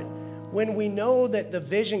I want? When we know that the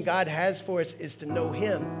vision God has for us is to know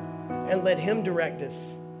Him and let Him direct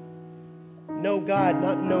us. Know God,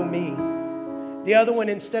 not know me. The other one,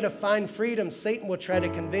 instead of find freedom, Satan will try to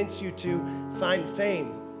convince you to find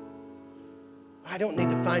fame. I don't need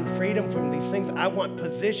to find freedom from these things. I want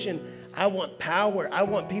position. I want power. I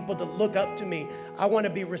want people to look up to me. I want to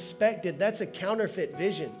be respected. That's a counterfeit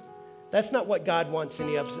vision. That's not what God wants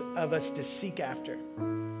any of us to seek after.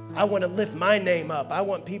 I want to lift my name up. I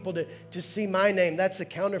want people to see my name. That's a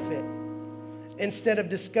counterfeit. Instead of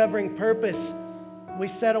discovering purpose, we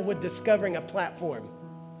settle with discovering a platform,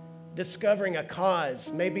 discovering a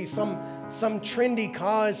cause, maybe some trendy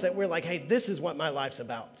cause that we're like, hey, this is what my life's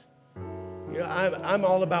about. You know, I'm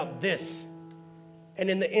all about this. And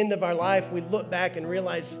in the end of our life, we look back and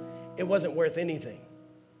realize it wasn't worth anything.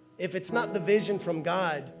 If it's not the vision from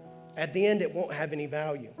God, at the end, it won't have any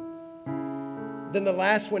value. Then the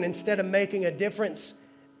last one, instead of making a difference,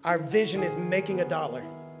 our vision is making $1.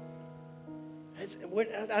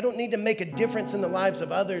 I don't need to make a difference in the lives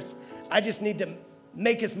of others. I just need to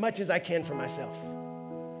make as much as I can for myself.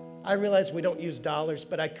 I realize we don't use dollars,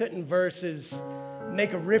 but I couldn't versus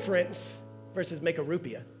make a reference versus make a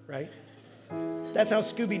rupiah, right? That's how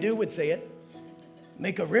Scooby-Doo would say it.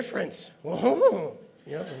 Make a reference. Whoa.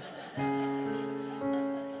 You know?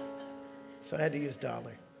 So I had to use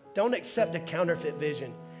dollar. Don't accept a counterfeit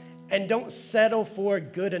vision. And don't settle for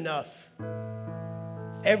good enough.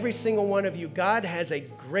 Every single one of you, God has a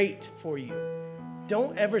great for you.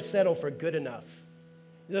 Don't ever settle for good enough.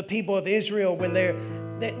 The people of Israel, when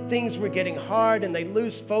things were getting hard and they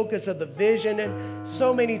lose focus of the vision, and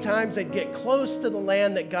so many times they'd get close to the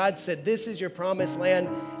land that God said, this is your promised land,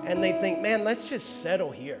 and they think, man, let's just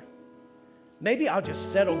settle here. Maybe I'll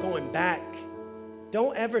just settle going back.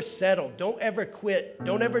 Don't ever settle. Don't ever quit.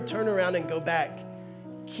 Don't ever turn around and go back.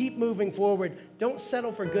 Keep moving forward. Don't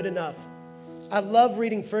settle for good enough. I love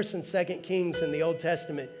reading 1st and 2nd Kings in the Old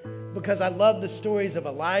Testament because I love the stories of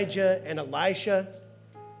Elijah and Elisha.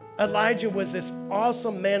 Elijah was this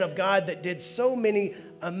awesome man of God that did so many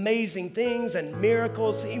amazing things and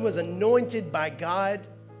miracles. He was anointed by God.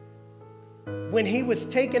 When he was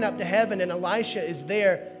taken up to heaven and Elisha is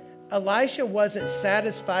there, Elisha wasn't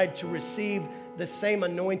satisfied to receive the same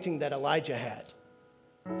anointing that Elijah had.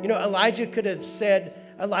 You know, Elisha could have said,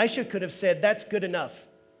 that's good enough.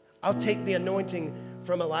 I'll take the anointing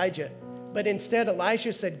from Elijah. But instead,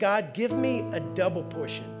 Elisha said, God, give me a double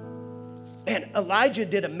portion. And Elijah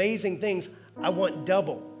did amazing things. I want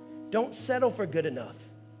double. Don't settle for good enough.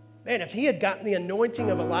 Man, if he had gotten the anointing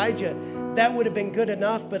of Elijah, that would have been good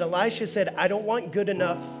enough. But Elisha said, I don't want good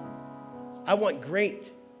enough. I want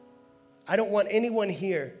great. I don't want anyone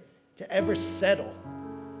here to ever settle.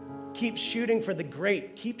 Keep shooting for the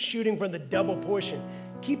great. Keep shooting for the double portion.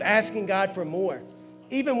 Keep asking God for more.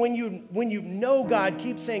 Even when you know God,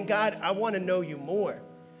 keep saying, God, I want to know you more.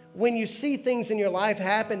 When you see things in your life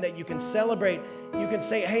happen that you can celebrate, you can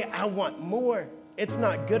say, hey, I want more. It's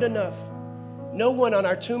not good enough. No one on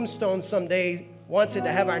our tombstone someday wants it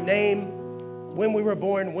to have our name, when we were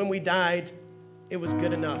born, when we died. It was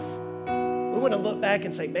good enough. We want to look back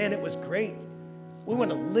and say, man, it was great. We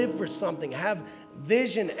want to live for something, have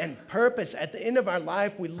vision and purpose. At the end of our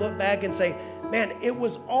life, we look back and say, man, it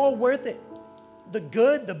was all worth it. The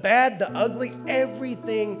good, the bad, the ugly,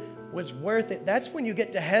 everything was worth it. That's when you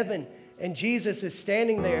get to heaven and Jesus is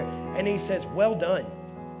standing there and he says, well done.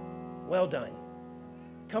 Well done.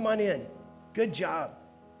 Come on in. Good job.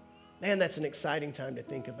 Man, that's an exciting time to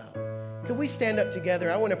think about. Could we stand up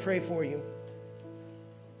together? I want to pray for you.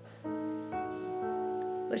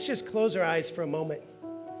 Let's just close our eyes for a moment.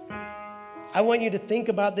 I want you to think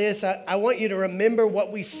about this. I want you to remember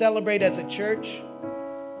what we celebrate as a church.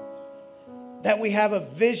 That we have a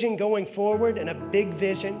vision going forward and a big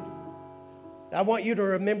vision. I want you to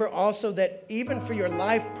remember also that even for your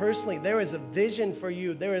life personally, there is a vision for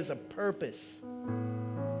you. There is a purpose.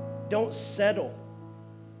 Don't settle.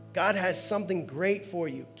 God has something great for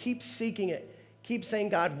you. Keep seeking it. Keep saying,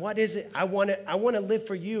 God, what is it? I want to live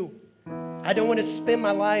for you. I don't want to spend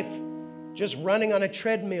my life just running on a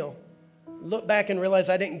treadmill. Look back and realize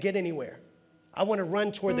I didn't get anywhere. I want to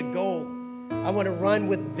run toward the goal. I want to run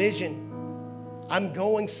with vision. I'm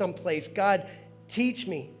going someplace. God, teach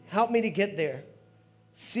me. Help me to get there.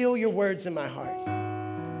 Seal your words in my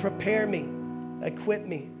heart. Prepare me. Equip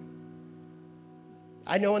me.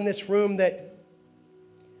 I know in this room that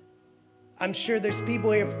I'm sure there's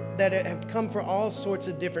people here that have come for all sorts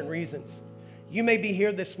of different reasons. You may be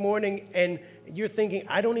here this morning and you're thinking,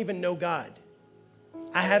 I don't even know God.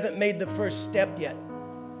 I haven't made the first step yet.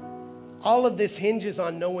 All of this hinges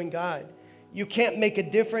on knowing God. You can't make a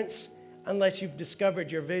difference unless you've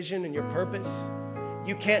discovered your vision and your purpose.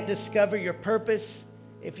 You can't discover your purpose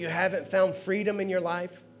if you haven't found freedom in your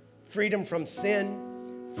life, freedom from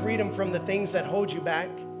sin, freedom from the things that hold you back.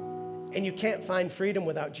 And you can't find freedom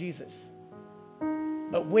without Jesus.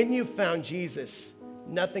 But when you've found Jesus,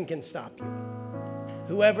 nothing can stop you.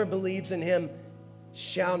 Whoever believes in him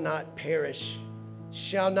shall not perish,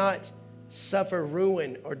 shall not suffer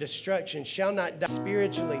ruin or destruction, shall not die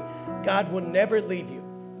spiritually. God will never leave you,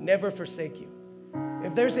 never forsake you.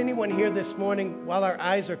 If there's anyone here this morning while our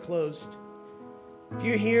eyes are closed, if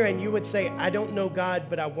you're here and you would say, I don't know God,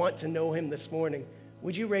 but I want to know him this morning,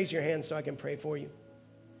 would you raise your hand so I can pray for you?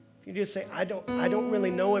 If you just say, I don't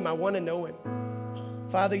really know him, I want to know him.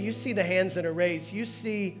 Father, you see the hands that are raised. You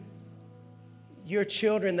see your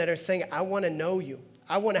children that are saying, I want to know you.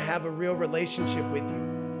 I want to have a real relationship with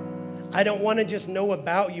you. I don't want to just know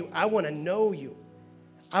about you. I want to know you.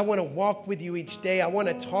 I want to walk with you each day. I want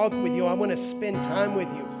to talk with you. I want to spend time with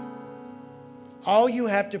you. All you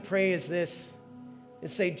have to pray is this,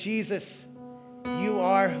 is say, Jesus, you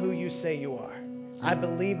are who you say you are. I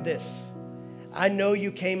believe this. I know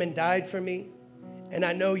you came and died for me, and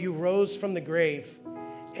I know you rose from the grave.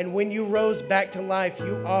 And when you rose back to life,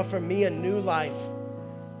 you offer me a new life.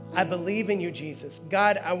 I believe in you, Jesus.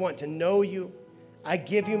 God, I want to know you. I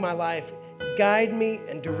give you my life. Guide me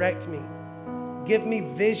and direct me. Give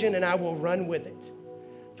me vision and I will run with it.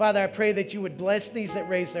 Father, I pray that you would bless these that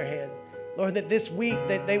raise their hand. Lord, that this week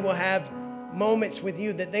that they will have moments with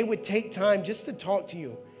you, that they would take time just to talk to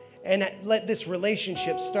you and let this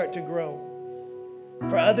relationship start to grow.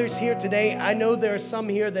 For others here today, I know there are some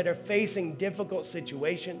here that are facing difficult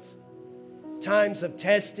situations, times of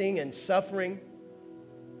testing and suffering.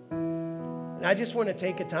 And I just want to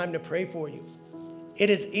take a time to pray for you. It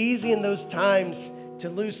is easy in those times to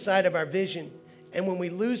lose sight of our vision. And when we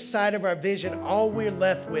lose sight of our vision, all we're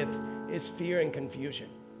left with is fear and confusion.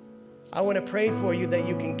 I want to pray for you that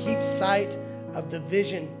you can keep sight of the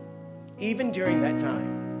vision even during that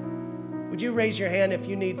time. Would you raise your hand if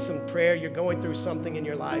you need some prayer? You're going through something in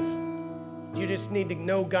your life. You just need to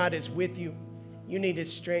know God is with you. You need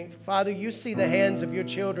his strength. Father, you see the hands of your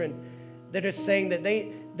children that are saying that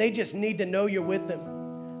they just need to know you're with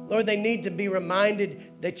them. Lord, they need to be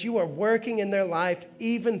reminded that you are working in their life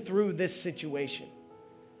even through this situation.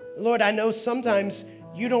 Lord, I know sometimes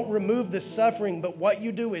you don't remove the suffering, but what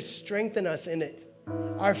you do is strengthen us in it.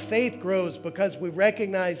 Our faith grows because we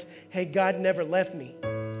recognize, hey, God never left me.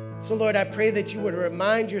 So, Lord, I pray that you would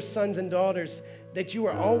remind your sons and daughters that you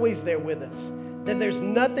are always there with us, that there's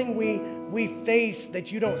nothing we face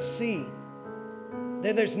that you don't see,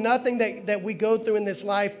 that there's nothing that we go through in this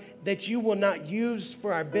life that you will not use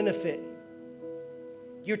for our benefit.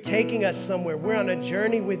 You're taking us somewhere. We're on a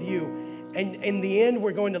journey with you. And in the end,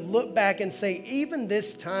 we're going to look back and say, even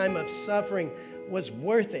this time of suffering was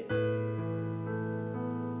worth it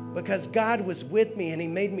because God was with me and he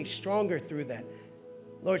made me stronger through that.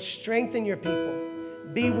 Lord, strengthen your people.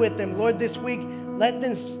 Be with them. Lord, this week, let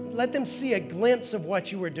them see a glimpse of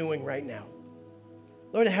what you are doing right now.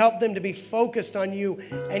 Lord, help them to be focused on you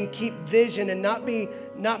and keep vision and not be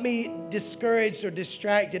discouraged or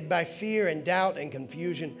distracted by fear and doubt and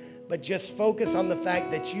confusion, but just focus on the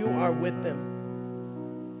fact that you are with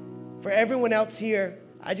them. For everyone else here,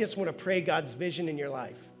 I just want to pray God's vision in your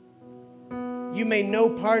life. You may know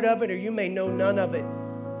part of it or you may know none of it.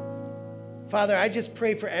 Father, I just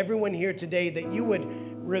pray for everyone here today that you would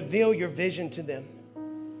reveal your vision to them.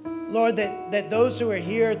 Lord, that those who are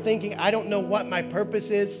here thinking, I don't know what my purpose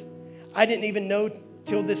is. I didn't even know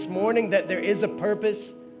till this morning that there is a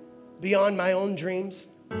purpose beyond my own dreams.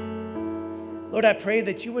 Lord, I pray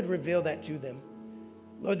that you would reveal that to them.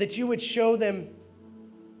 Lord, that you would show them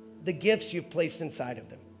the gifts you've placed inside of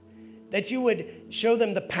them. That you would show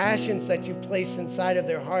them the passions that you've placed inside of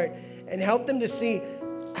their heart and help them to see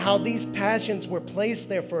how these passions were placed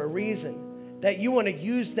there for a reason. That you want to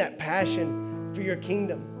use that passion for your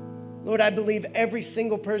kingdom. Lord, I believe every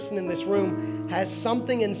single person in this room has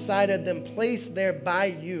something inside of them placed there by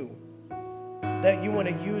you that you want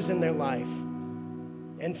to use in their life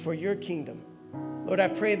and for your kingdom. Lord, I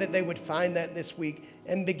pray that they would find that this week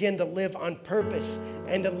and begin to live on purpose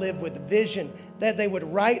and to live with vision, that they would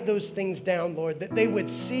write those things down, Lord, that they would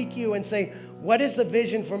seek you and say, what is the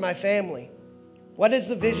vision for my family? What is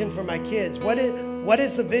the vision for my kids? What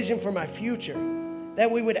is the vision for my future? That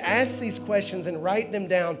we would ask these questions and write them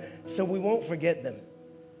down so we won't forget them,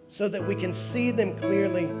 so that we can see them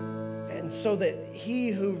clearly, and so that he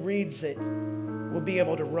who reads it will be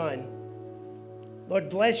able to run. Lord,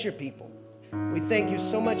 bless your people. We thank you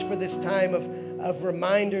so much for this time of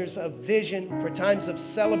reminders of vision, for times of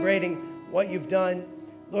celebrating what you've done.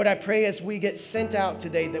 Lord, I pray as we get sent out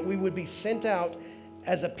today that we would be sent out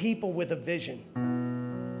as a people with a vision.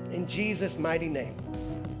 In Jesus' mighty name,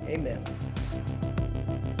 amen.